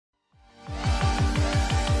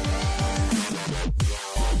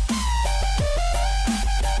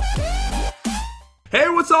Hey,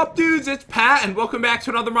 what's up, dudes? It's Pat, and welcome back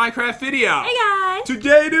to another Minecraft video. Hey, guys!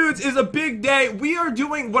 Today, dudes, is a big day. We are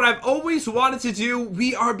doing what I've always wanted to do.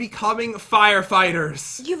 We are becoming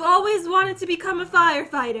firefighters. You've always wanted to become a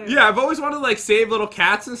firefighter. Yeah, I've always wanted to, like, save little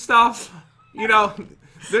cats and stuff. You know.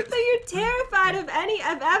 So you're terrified of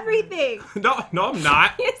everything. No, I'm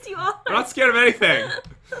not. Yes, you are. I'm not scared of anything.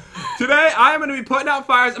 Today, I am going to be putting out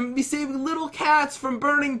fires. I'm going to be saving little cats from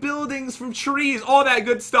burning buildings, from trees, all that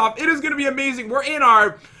good stuff. It is going to be amazing. We're in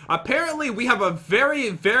our... Apparently, we have a very,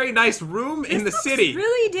 very nice room in the city. It's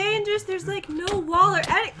really dangerous. There's, like, no wall or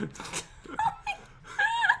any...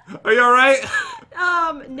 Are you alright?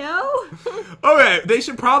 No. Okay, they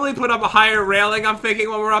should probably put up a higher railing, I'm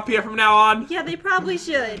thinking, when we're up here from now on. Yeah, they probably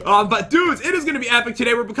should. But dudes, it is going to be epic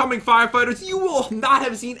today. We're becoming firefighters. You will not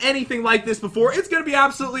have seen anything like this before. It's going to be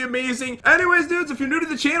absolutely amazing. Anyways, dudes, if you're new to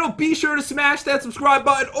the channel, be sure to smash that subscribe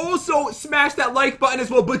button. Also, smash that like button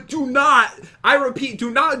as well. But do not, I repeat,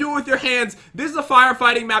 do not do it with your hands. This is a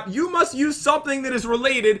firefighting map. You must use something that is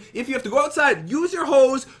related. If you have to go outside, use your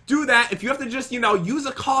hose. Do that. If you have to just, use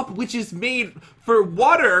a cup, which is made for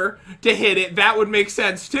water to hit it, that would make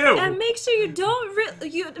sense too. And make sure you don't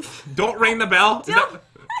don't ring the bell.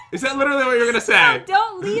 Is that literally what you're gonna say? No,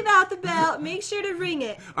 don't leave out the bell. Make sure to ring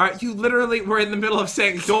it. All right, you literally were in the middle of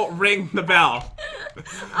saying don't ring the bell.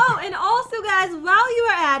 Oh, and also, guys, while you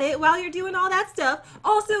are at it, while you're doing all that stuff,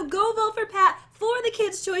 also go vote for Pat for the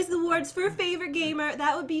Kids' Choice Awards for favorite gamer.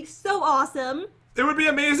 That would be so awesome. It would be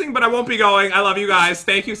amazing, but I won't be going. I love you guys.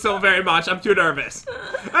 Thank you so very much. I'm too nervous.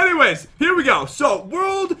 Anyways, here we go. So,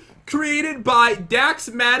 world created by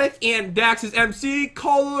Daxmatic and Dax's MC,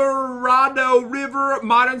 Colorado River,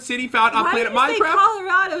 modern city found on planet Minecraft. Why do you say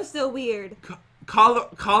Colorado so weird?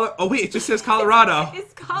 Oh wait, it just says Colorado.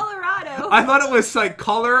 It's Colorado. I thought it was like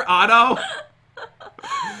Colorado.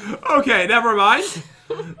 Okay, never mind.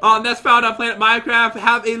 That's found on planet Minecraft.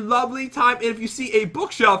 Have a lovely time. And if you see a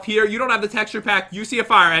bookshelf here, you don't have the texture pack. You see a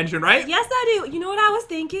fire engine, right? Yes, I do. You know what I was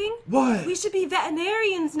thinking? What? We should be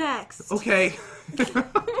veterinarians next. Okay.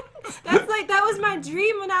 That was my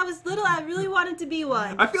dream when I was little. I really wanted to be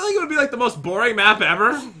one. I feel like it would be like the most boring map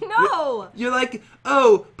ever. No. You're like,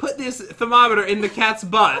 oh, put this thermometer in the cat's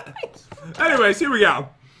butt. Anyways, here we go.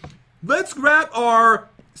 Let's grab our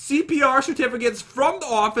CPR certificates from the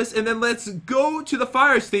office, and then let's go to the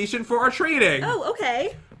fire station for our training. Oh,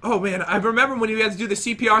 okay. Oh, man, I remember when you had to do the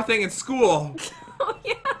CPR thing in school. Oh,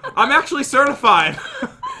 yeah. I'm actually certified,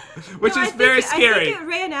 which is very scary. I think it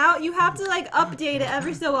ran out. You have to, like, update it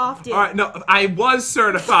every so often. All right, no, I was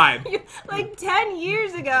certified. Like 10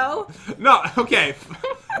 years ago. No, okay.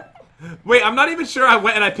 Wait, I'm not even sure I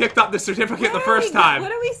went and I picked up the certificate the first time.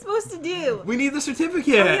 What are we supposed to do? We need the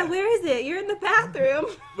certificate. Oh, yeah, where is it? You're in the bathroom.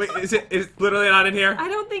 Wait, is it literally not in here? I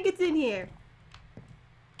don't think it's in here.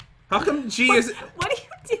 How come G is... What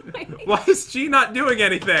are you doing? Why is G not doing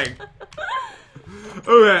anything?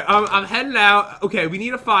 Okay, I'm heading out. Okay, we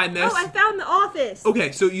need to find this. Oh, I found the office.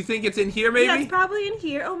 Okay, so you think it's in here, maybe? Yeah, it's probably in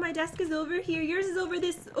here. Oh, my desk is over here. Yours is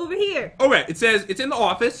over here. Okay, it says it's in the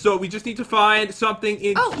office, so we just need to find something in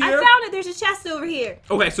here. Oh, I found it. There's a chest over here.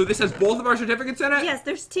 Okay, so this has both of our certificates in it? Yes,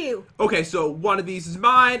 there's two. Okay, so one of these is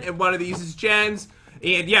mine, and one of these is Jen's.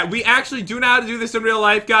 And yeah, we actually do know how to do this in real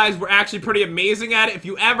life, guys. We're actually pretty amazing at it. If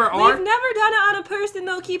you ever are... We've never done it on a person,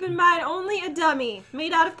 though. Keep in mind, only a dummy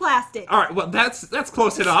made out of plastic. All right, well, that's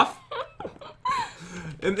close enough.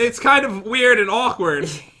 And it's kind of weird and awkward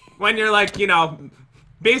when you're like,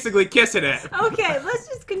 basically kissing it. Okay, let's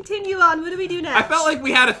just continue on. What do we do next? I felt like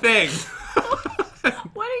we had a thing.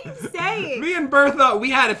 What are you saying? Me and Bertha,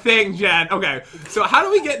 we had a thing, Jen. Okay, so how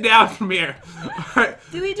do we get down from here? All right.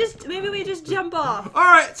 Maybe we just jump off. All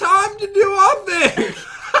right, time to do our thing.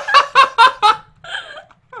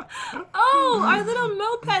 Oh, our little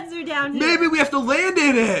mopeds are down here. Maybe we have to land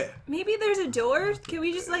in it. Maybe there's a door. Can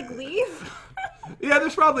we just, like, leave? Yeah,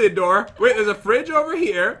 there's probably a door. Wait, there's a fridge over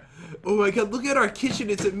here. Oh my god, look at our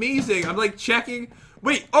kitchen. It's amazing. I'm, like, checking.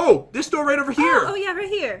 Wait, oh, this door right over here. Oh, yeah, right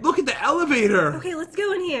here. Look at the elevator. Okay, let's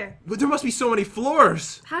go in here. But there must be so many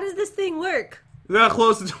floors. How does this thing work? We gotta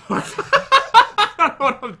close the door. I don't know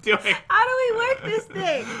what I'm doing. How do we work this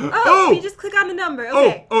thing? Oh, you just click on the number.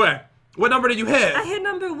 Okay. Oh, okay. What number did you hit? I hit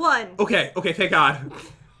number 1. Okay, thank God.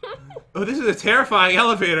 Oh, this is a terrifying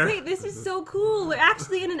elevator. Wait, this is so cool. We're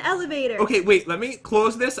actually in an elevator. Okay, wait, let me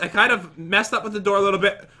close this. I kind of messed up with the door a little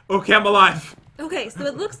bit. Okay, I'm alive. Okay, so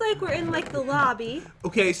it looks like we're in, like, the lobby.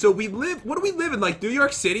 Okay, so what do we live in, like, New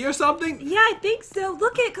York City or something? Yeah, I think so.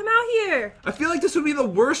 Look it, come out here. I feel like this would be the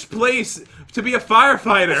worst place to be a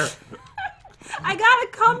firefighter. I got a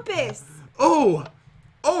compass. Oh,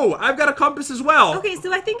 Oh, I've got a compass as well. Okay,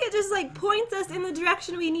 so I think it just like points us in the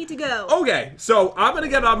direction we need to go. Okay, so I'm gonna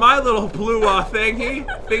get on my little blue thingy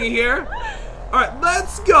here. All right,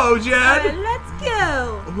 let's go, Jen. All right, let's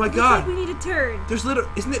go. Oh my Looks God. like we need to turn. There's literally,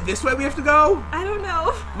 isn't it this way we have to go? I don't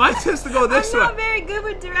know. Mine says to go this I'm way. not very good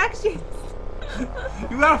with directions.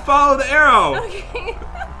 You gotta follow the arrow. Okay.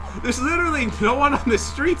 There's literally no one on the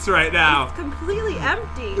streets right now. It's completely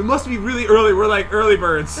empty. It must be really early. We're like early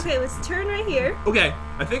birds. Okay, let's turn right here. Okay,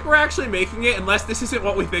 I think we're actually making it, unless this isn't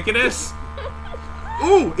what we think it is.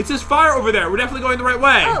 Ooh, it says fire over there. We're definitely going the right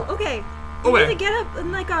way. Oh, okay. We need to get up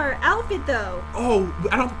in like our outfit though. Oh,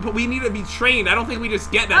 but we need to be trained. I don't think we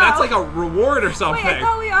just get that. That's like a reward or something. Wait, I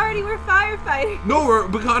thought we already were firefighters. No, we're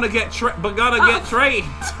gonna get trained.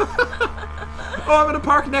 Oh, I'm gonna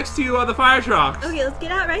park next to the fire trucks. Okay, let's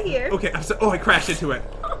get out right here. Okay, oh, I crashed into it.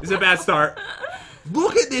 This is a bad start.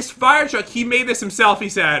 Look at this fire truck. He made this himself, he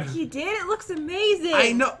said. He did? It looks amazing.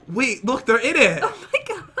 I know. Wait, look, they're in it. Oh my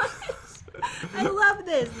gosh. I love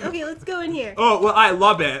this. Okay, let's go in here. Oh, well, I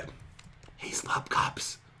love it. He's love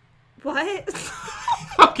cups. What?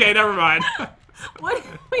 Okay, never mind. What?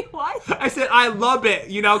 Wait, what? I said I love it,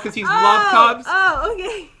 you know, because he's love cups. Oh,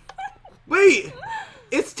 okay. Wait,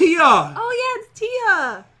 it's Tia. Oh, yeah, it's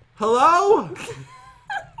Tia. Hello?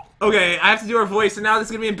 Okay, I have to do her voice, and now this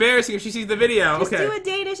is gonna be embarrassing if she sees the video. Just okay. do a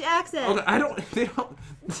Danish accent. Okay,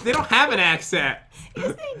 they don't have an accent.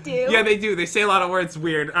 Yes, they do. Yeah, they do. They say a lot of words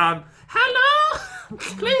weird. Hello?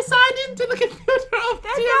 Please sign into the computer.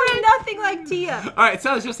 That sounded nothing like Tia. Alright, it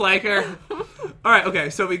sounds just like her. Alright, okay,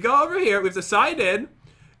 so we go over here. We have to sign in.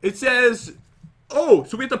 It says, oh,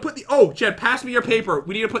 so we have to put oh, Jen, pass me your paper.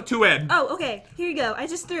 We need to put 2 in. Oh, okay. Here you go. I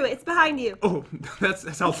just threw it. It's behind you. Oh,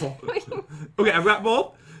 that's helpful. Okay, I've got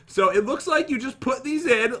both. So it looks like you just put these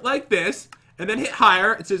in like this, and then hit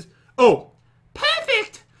higher. It says, oh,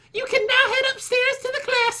 perfect. You can now head upstairs to the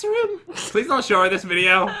classroom. Please don't show her this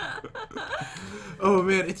video. Oh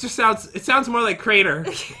man, it sounds more like Crater.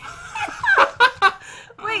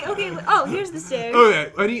 Wait, okay. Oh, here's the stairs.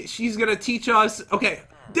 Okay, she's gonna teach us. Okay,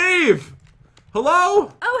 Dave.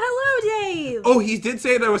 Hello? Oh, hello, Dave. Oh, he did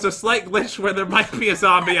say there was a slight glitch where there might be a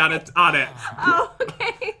zombie on it. Oh,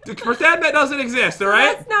 okay. Pretend that doesn't exist, all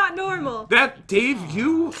right? That's not normal. Dave,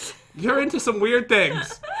 you're into some weird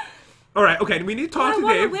things. All right, okay, we need to talk to Dave.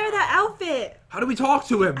 I want to wear that outfit. How do we talk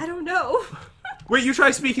to him? I don't know. Wait, you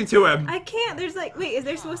try speaking to him. I can't. There's like, wait, is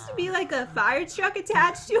there supposed to be like a fire truck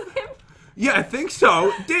attached to him? Yeah, I think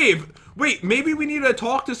so. Dave, wait, maybe we need to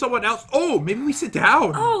talk to someone else. Oh, maybe we sit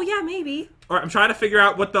down. Oh, yeah, maybe. All right, I'm trying to figure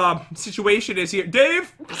out what the situation is here.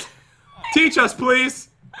 Dave, teach us, please.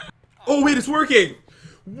 Oh, wait, it's working.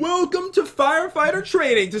 Welcome to firefighter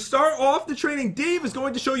training. To start off the training, Dave is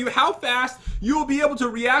going to show you how fast you will be able to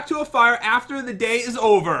react to a fire after the day is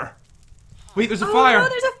over. Wait, there's a fire. Oh, no,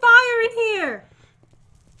 there's a fire in here.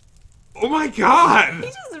 Oh my God. He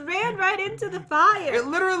just ran right into the fire. It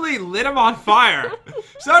literally lit him on fire.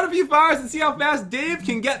 Start a few fires and see how fast Dave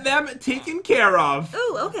can get them taken care of.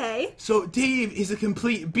 Ooh, okay. So Dave is a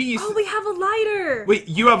complete beast. Oh, we have a lighter. Wait,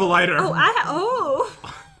 you have a lighter. Oh,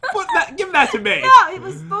 Give that to me. No, it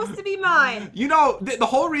was supposed to be mine. You know, the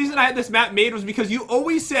whole reason I had this map made was because you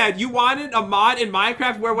always said you wanted a mod in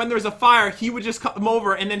Minecraft where when there's a fire, he would just come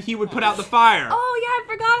over and then he would put out the fire. Oh, yeah,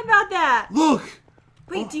 I forgot about that. Look.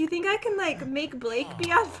 Wait, do you think I can, like, make Blake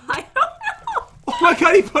be on fire? Oh my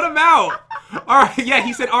God, he put him out. All right, yeah,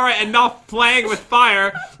 he said, all right, enough playing with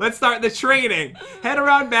fire. Let's start the training. Head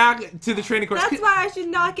around back to the training course. That's why I should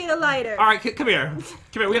not get a lighter. All right, come here.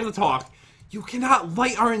 Come here, we have to talk. You cannot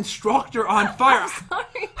light our instructor on fire. I'm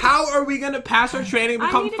sorry. How are we going to pass our training and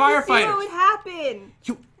become firefighters? I needed to see what would happen.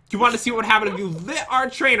 You want to see what would happen if you lit our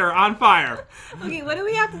trainer on fire? Okay, what do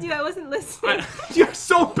we have to do? I wasn't listening. You're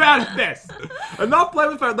so bad at this. Enough play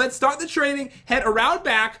with fire. Let's start the training. Head around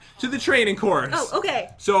back to the training course. Oh, okay.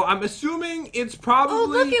 So I'm assuming it's probably... Oh,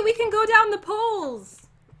 look it. We can go down the poles.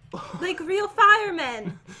 Like real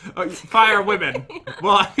firemen. Firewomen.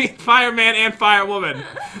 Well, I mean fireman and firewoman.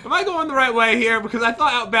 Am I going the right way here? Because I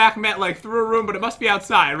thought out back meant like through a room, but it must be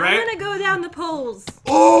outside, right? I'm gonna go down the poles.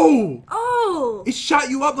 Oh! Oh! It shot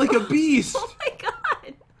you up like a beast. Oh my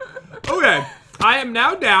God. Okay. I am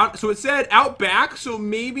now down. So it said out back, so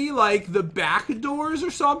maybe like the back doors or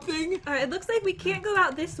something. All right, it looks like we can't go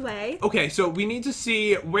out this way. Okay, so we need to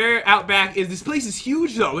see where out back is. This place is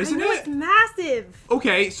huge though, isn't it? It's massive.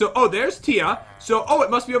 Okay, so, oh, there's Tia. So, oh, it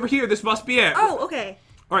must be over here. This must be it. Oh, okay.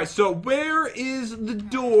 All right, so where is the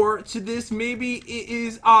door to this? Maybe it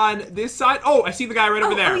is on this side. Oh, I see the guy right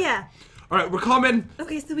over there. Oh, yeah. All right, we're coming.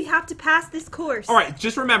 Okay, so we have to pass this course. All right,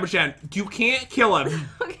 just remember, Jen, you can't kill him.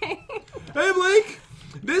 Okay. Hey, Blake.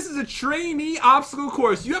 This is a trainee obstacle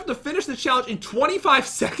course. You have to finish the challenge in 25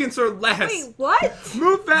 seconds or less. Wait, what?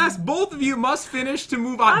 Move fast. Both of you must finish to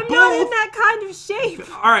move on. I'm not in that kind of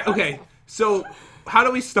shape. All right, okay. So, how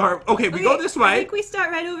do we start? Okay, we go this way. I think we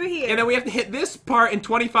start right over here. And then we have to hit this part in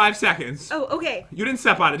 25 seconds. Oh, okay. You didn't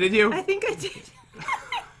step on it, did you? I think I did.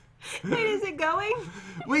 Wait, is it going?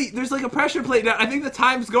 Wait, there's like a pressure plate down. I think the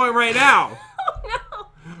time's going right now. Oh, no.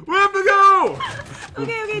 We have to go!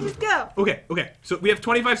 Okay, just go. Okay. So we have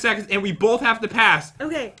 25 seconds and we both have to pass.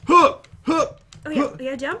 Okay. Huh. Oh, yeah. We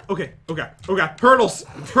gotta jump? Okay. Hurdles.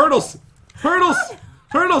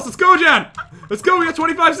 Let's go, Jen. Let's go. We got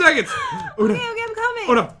 25 seconds. Oh, no. Okay, I'm coming.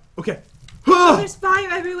 Oh, no. Okay. Oh, there's fire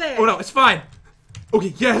everywhere. Oh, no. It's fine.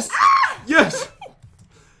 Okay, yes. Yes.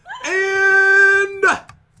 And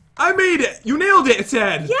I made it. You nailed it, it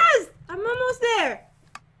said. Yes, I'm almost there.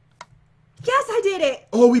 Yes, I did it.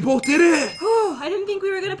 Oh, we both did it. Oh, I didn't think we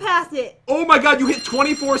were gonna pass it. Oh my god, you hit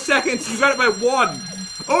 24 seconds. You got it by 1.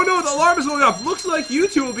 Oh no, the alarm is going off. Looks like you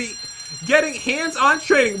two will be getting hands-on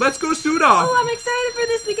training. Let's go suit off. Oh, I'm excited for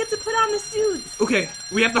this. We get to put on the suits. Okay,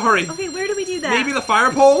 we have to hurry. Okay, where do we do that? Maybe the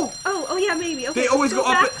fire pole? Oh yeah, maybe. Okay, They always go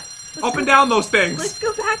up and down those things. Let's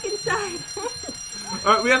go back inside.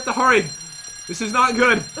 Alright, we have to hurry. This is not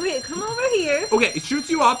good. Okay, come over here. Okay, it shoots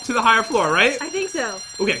you up to the higher floor, right? I think so.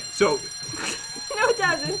 Okay, so No, it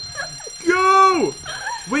doesn't. go!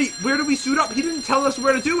 Wait, where do we suit up? He didn't tell us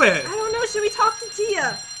where to do it. I don't know. Should we talk to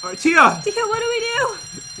Tia? Alright, Tia. Tia, what do we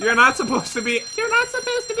do? You're not supposed to be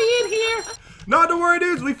in here. Not to worry,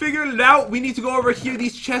 dudes. We figured it out. We need to go over here.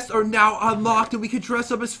 These chests are now unlocked, and we can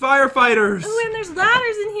dress up as firefighters. Oh, and there's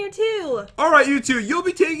ladders in here too. All right, you two. You'll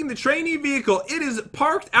be taking the trainee vehicle. It is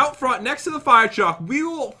parked out front next to the fire truck. We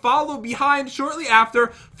will follow behind shortly after.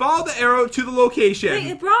 Follow the arrow to the location. Wait,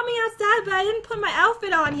 it brought me outside, but I didn't put my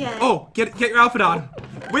outfit on yet. Oh, get your outfit on.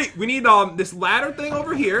 Wait, we need this ladder thing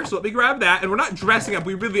over here, so let me grab that. And we're not dressing up.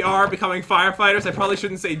 We really are becoming firefighters. I probably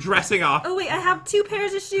shouldn't say dressing up. Oh, wait, I have 2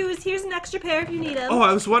 pairs of shoes. Here's an extra pair if you need them. Oh,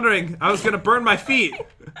 I was wondering. I was going to burn my feet.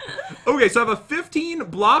 Okay, so I have a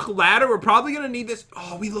 15-block ladder. We're probably going to need this.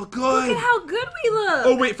 Oh, we look good. Look at how good we look.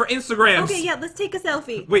 Oh, wait, for Instagrams. Okay, yeah, let's take a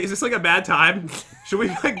selfie. Wait, is this like a bad time? Should we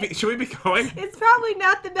be going? It's probably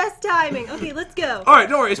not the best timing. Okay, let's go. All right,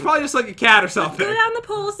 don't worry. It's probably just like a cat or something. Go down the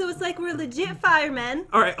pole so it's like we're legit firemen.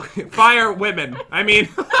 All right, firewomen. I mean,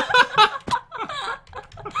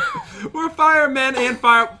 we're firemen and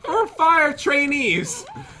we're fire trainees.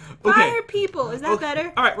 Okay. Fire people. Is that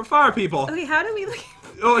better? All right, we're fire people. Okay, how do we look?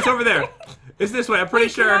 Oh, it's over there. It's this way. I'm pretty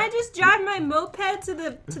sure. Can I just drive my moped to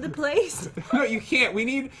the place? No, you can't. We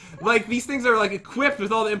need, like, these things are, like, equipped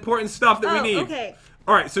with all the important stuff that we need. Okay.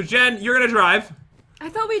 All right, so, Jen, you're going to drive. I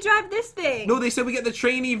thought we drive this thing. No, they said we get the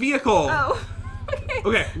trainee vehicle. Oh. Okay.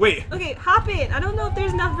 Okay, wait. Okay, hop in. I don't know if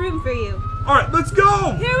there's enough room for you. All right, let's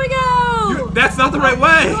go. Here we go. That's not the right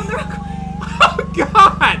way. You're on the wrong way. Oh,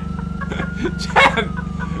 God. Jen.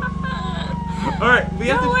 All right, we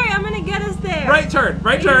have to. Don't worry, I'm gonna get us there. Right turn,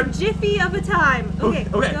 right In a turn. jiffy of a time. Okay,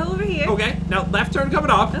 okay. go over here. Okay, now left turn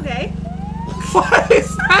coming off. Okay. What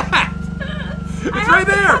is that? It's right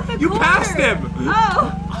there. You corner. passed him.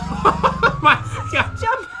 Oh. Oh my God.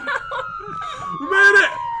 Jump out. We made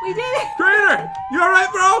it. We did it. Crater, you all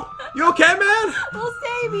right, bro? You okay, man? We'll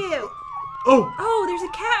save you. Oh. Oh, there's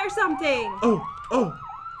a cat or something. Oh.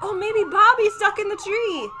 Oh, maybe Bobby's stuck in the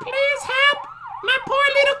tree. Please help. My poor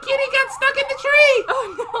little kitty got stuck in the tree.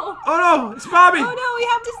 Oh no. Oh no, it's Bobby. Oh no, we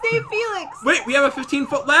have to save Felix. Wait, we have a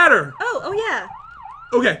 15-foot ladder. Oh yeah.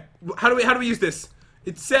 Okay, how do we use this?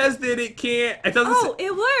 It says that it can't. It doesn't. Oh,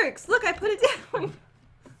 it works. Look, I put it down.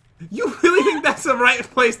 You really think that's the right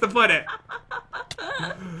place to put it?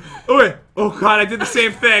 Okay. Oh God, I did the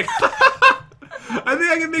same thing. I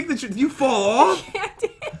think I can make the. Did you fall off? Yeah, I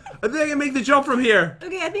did. I think I can make the jump from here.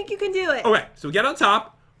 Okay, I think you can do it. Okay, so we get on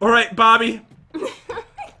top. All right, Bobby.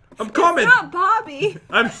 I'm coming. It's not Bobby.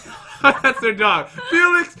 That's their dog.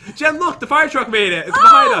 Felix, Jen, look, the fire truck made it. It's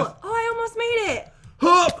behind us. Oh, I almost made it.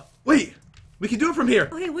 Hop. Wait, we can do it from here.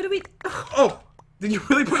 Okay, what do we? Oh, did you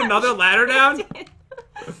really put another ladder down?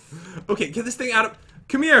 Okay, get this thing out of.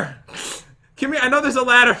 Come here. Come here. I know there's a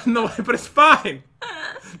ladder in the way, but it's fine.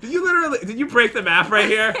 Did you break the map right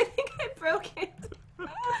here? I think I broke it.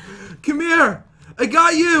 Come here. I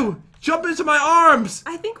got you. Jump into my arms.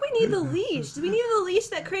 I think we need the leash. Do we need the leash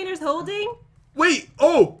that Craner's holding? Wait.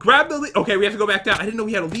 Oh, grab the leash. Okay, we have to go back down. I didn't know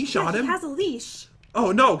he had a leash on him. He has a leash.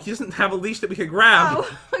 Oh, no. He doesn't have a leash that we could grab.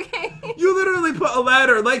 Oh, okay. You literally put a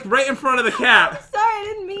ladder, like, right in front of the cat. Sorry, I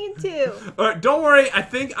didn't mean too. Alright, don't worry. I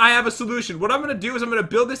think I have a solution. What I'm going to do is I'm going to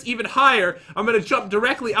build this even higher. I'm going to jump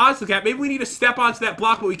directly onto the cat. Maybe we need to step onto that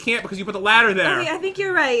block, but we can't because you put the ladder there. Okay, I think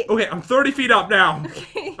you're right. Okay, I'm 30 feet up now.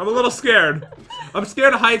 Okay. I'm a little scared. I'm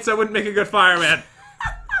scared of heights, so I wouldn't make a good fireman.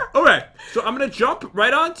 Okay, so I'm going to jump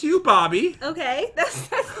right onto you, Bobby. Okay, that's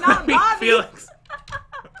not Bobby. Felix.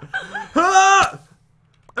 Ah!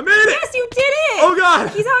 I made it! Yes, you did it! Oh, God.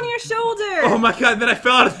 He's on your shoulder. Oh, my God. Then I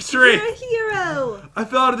fell out of the tree. You're a hero. I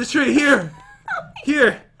fell out of the tree. Here.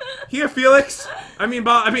 Here, Felix. I mean,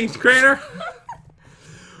 Craner.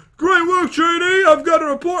 Great work, trainee. I've got a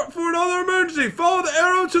report for another emergency. Follow the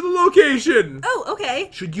arrow to the location. Oh, okay.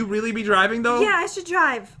 Should you really be driving, though? Yeah, I should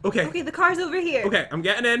drive. Okay. Okay, the car's over here. Okay, I'm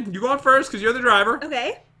getting in. You go on first because you're the driver.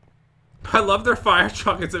 Okay. I love their fire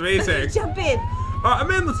truck. It's amazing. Jump in.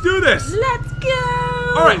 I'm in. Let's do this. Let's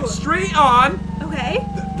go. All right, straight on. Okay.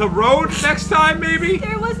 The road next time, maybe?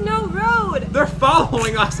 There was no road. They're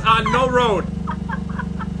following us on no road.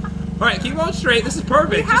 All right, keep going straight. This is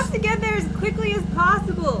perfect. We have to get there as quickly as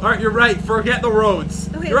possible. All right, you're right. Forget the roads.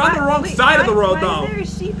 Okay, You're on the wrong side of the road, though. Why is there a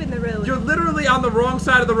sheep in the road? You're literally on the wrong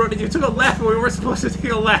side of the road, and you took a left when we weren't supposed to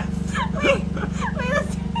take a left. Wait,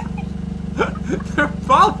 let's... They're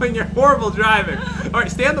following your horrible driving. All right,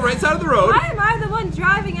 stay on the right side of the road. Why am I the one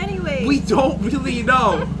driving anyway? We don't really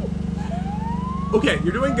know. Okay,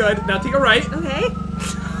 you're doing good. Now take a right. Okay.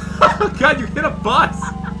 Oh, God, you hit a bus.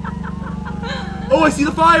 Oh, I see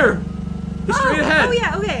the fire. It's straight ahead. Oh,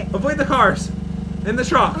 yeah, okay. Avoid the cars and the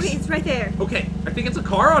trucks. Okay, it's right there. Okay, I think it's a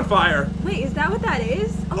car on fire. Wait, is that what that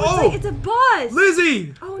is? Oh! It's a bus.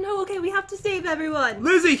 Lizzie! Oh, no, okay, we have to save everyone.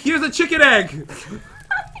 Lizzie, here's a chicken egg.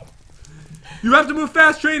 You have to move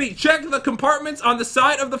fast, trainee. Check the compartments on the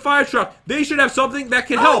side of the fire truck. They should have something that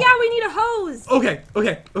can help. Oh, yeah, we need a hose.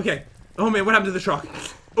 Okay. Oh, man, what happened to the truck?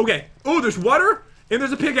 Okay. Oh, there's water and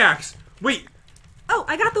there's a pickaxe. Wait. Oh,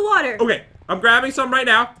 I got the water. Okay, I'm grabbing some right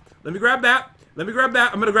now. Let me grab that. I'm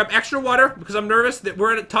gonna grab extra water because I'm nervous that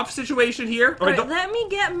we're in a tough situation here. All right, let me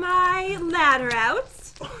get my ladder out.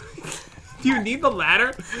 Do you need the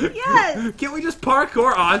ladder? Yes. Can't we just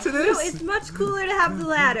parkour onto this? No, it's much cooler to have the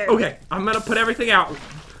ladder. Okay, I'm gonna put everything out.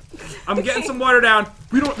 I'm getting some water down.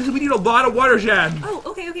 We need a lot of water, Jen. Oh,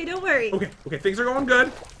 okay, don't worry. Okay, things are going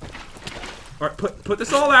good. All right, put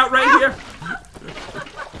this all out right here.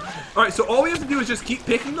 All right, so all we have to do is just keep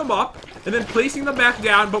picking them up and then placing them back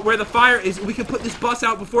down, but where the fire is, we can put this bus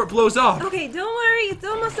out before it blows up. Okay, don't worry, it's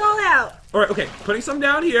almost all out. All right, okay, putting some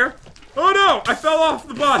down here. Oh no, I fell off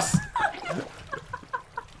the bus.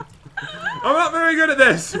 I'm not very good at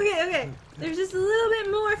this. Okay. There's just a little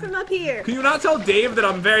bit more from up here. Can you not tell Dave that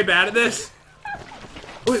I'm very bad at this?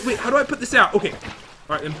 Wait, how do I put this out? Okay.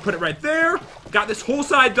 All right, then put it right there. Got this whole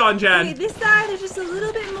side done, Jen. Okay, this side, there's just a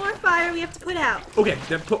little bit more fire we have to put out. Okay,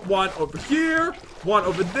 then put one over here, one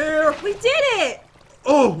over there. We did it!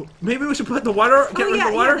 Oh, maybe we should put the water, get rid of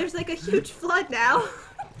the water? Yeah, there's like a huge flood now.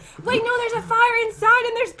 Wait, no, there's a fire inside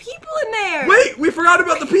and there's people in there. Wait, we forgot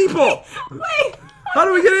about the people. Wait. How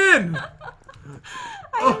do we get in?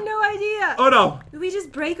 I have no idea. Oh, no. Did we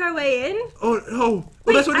just break our way in? Oh, no.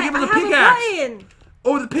 Wait, that's what they give us a I have pickaxe. a button.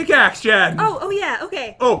 Oh, the pickaxe, Jen. Oh, yeah,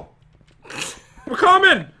 okay. Oh. We're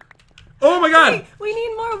coming. Oh, my God. Wait, we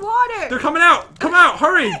need more water. They're coming out. Come out.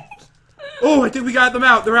 Hurry. Oh, I think we got them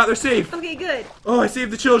out. They're out. They're safe. Okay, good. Oh, I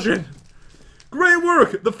saved the children. Great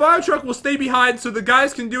work. The fire truck will stay behind so the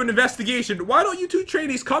guys can do an investigation. Why don't you two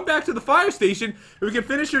trainees come back to the fire station and we can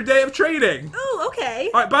finish your day of training? Oh, okay.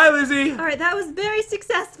 All right, bye, Lizzie. All right, that was very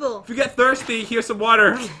successful. If you get thirsty, here's some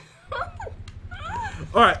water.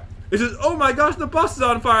 All right. It says, oh my gosh, the bus is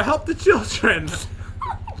on fire. Help the children.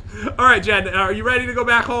 All right, Jen, are you ready to go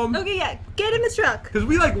back home? Okay, yeah. Get in the truck. Because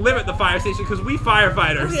we, live at the fire station because we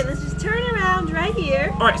firefighters. Okay, let's just turn around right here.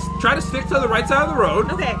 All right, try to stick to the right side of the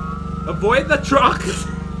road. Okay. Avoid the truck.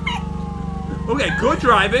 Okay, good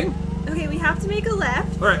driving. Okay, we have to make a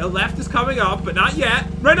left. All right, a left is coming up, but not yet.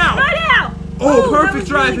 Right now. Right now. Oh, perfect that was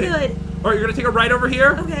driving. Really good. All right, you're gonna take a right over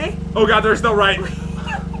here. Okay. Oh God, there's no right.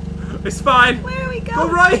 It's fine. Where are we going? Go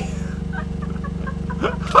right.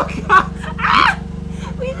 Oh God. Ah!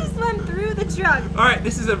 We just went through the truck. All right,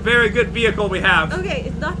 this is a very good vehicle we have.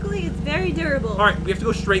 Okay, luckily it's very durable. All right, we have to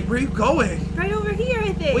go straight. Where are you going? Right over here,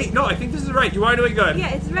 I think. Wait, no, I think this is right. You are doing good.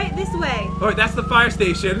 Yeah, it's right this way. All right, that's the fire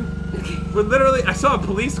station. We're literally, I saw a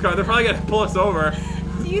police car. They're probably gonna pull us over.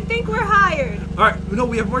 Do you think we're hired? All right, no,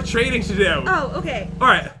 we have more training to do. Oh, okay. All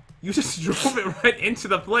right, you just drove it right into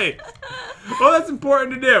the plate. Oh, that's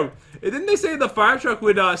important to do. Didn't they say the fire truck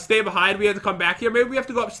would stay behind? We had to come back here. Maybe we have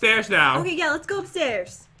to go upstairs now. Okay, yeah, let's go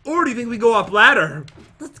upstairs. Or do you think we go up ladder?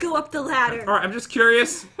 Let's go up the ladder. Alright, I'm just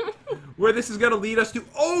curious where this is going to lead us to.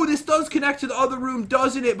 Oh, this does connect to the other room,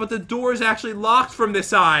 doesn't it? But the door is actually locked from this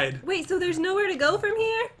side. Wait, so there's nowhere to go from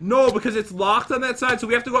here? No, because it's locked on that side, so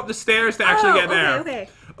we have to go up the stairs to actually get there. Okay.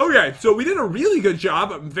 Okay, so we did a really good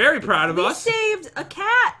job. I'm very proud of We us. saved a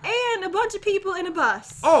cat and a bunch of people in a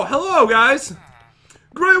bus. Oh, hello, guys.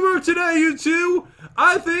 Great work today, you two.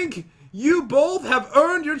 I think you both have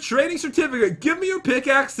earned your training certificate. Give me your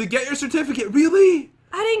pickaxe to get your certificate. Really?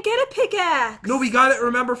 I didn't get a pickaxe. No, we got it,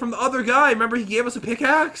 remember, from the other guy. Remember he gave us a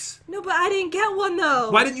pickaxe? No, but I didn't get one, though.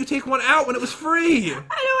 Why didn't you take one out when it was free?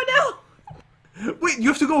 I don't know. Wait, you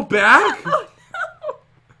have to go back? Oh, no.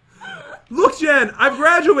 Look, Jen, I've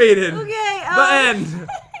graduated. Okay, The end.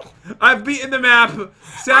 I've beaten the map.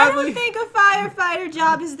 Sadly. I don't think a firefighter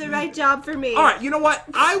job is the right job for me. Alright, you know what?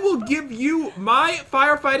 I will give you my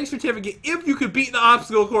firefighting certificate if you could beat the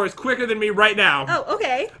obstacle course quicker than me right now. Oh,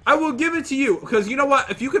 okay. I will give it to you, because you know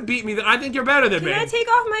what? If you could beat me, then I think you're better than me. Can I take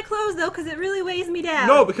off my clothes, though, because it really weighs me down?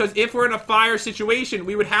 No, because if we're in a fire situation,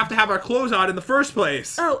 we would have to have our clothes on in the first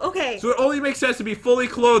place. Oh, okay. So it only makes sense to be fully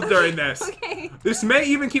clothed during this. Okay. This may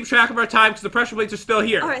even keep track of our time, because the pressure plates are still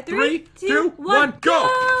here. Alright, 3, 2, 1,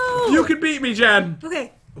 go! You can beat me, Jen.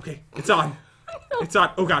 Okay. Okay, it's on. It's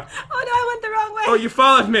on. Oh, God. Oh, no, I went the wrong way. Oh, you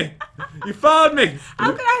followed me. You followed me.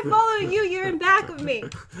 How could I follow you? You're in back of me.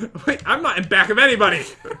 Wait, I'm not in back of anybody.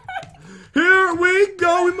 Here we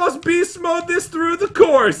go. We must beast mode this through the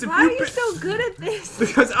course. Why are you so good at this?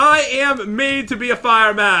 Because I am made to be a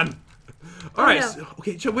fireman. All right. no. So,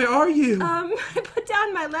 okay, so where are you? I put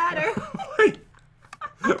down my ladder. Wait.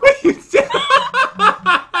 Wait, you did.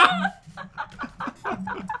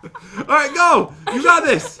 All right, go. You got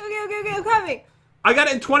this. Okay, I'm coming. I got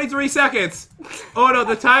it in 23 seconds. Oh no,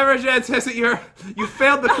 the timer, Jen, says that you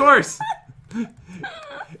failed the course.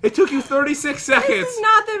 It took you 36 seconds. This is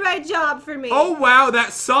not the right job for me. Oh wow,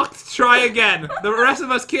 that sucked. Try again. The rest of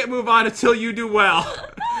us can't move on until you do well.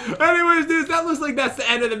 Anyways, dudes, that looks like that's the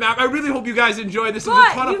end of the map. I really hope you guys enjoyed this. It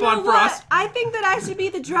was a ton of fun for us. I think that I should be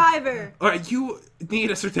the driver. Alright, you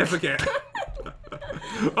need a certificate.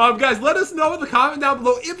 Guys, let us know in the comment down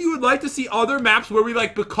below if you would like to see other maps where we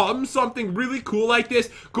like become something really cool like this,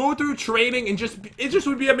 go through training, and it just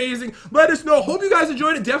would be amazing. Let us know. Hope you guys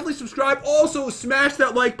enjoyed it. Definitely subscribe. Also, smash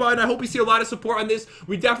that like button. I hope we see a lot of support on this.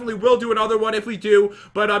 We definitely will do another one if we do.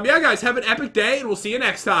 But yeah, guys, have an epic day, and we'll see you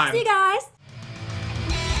next time. See you guys.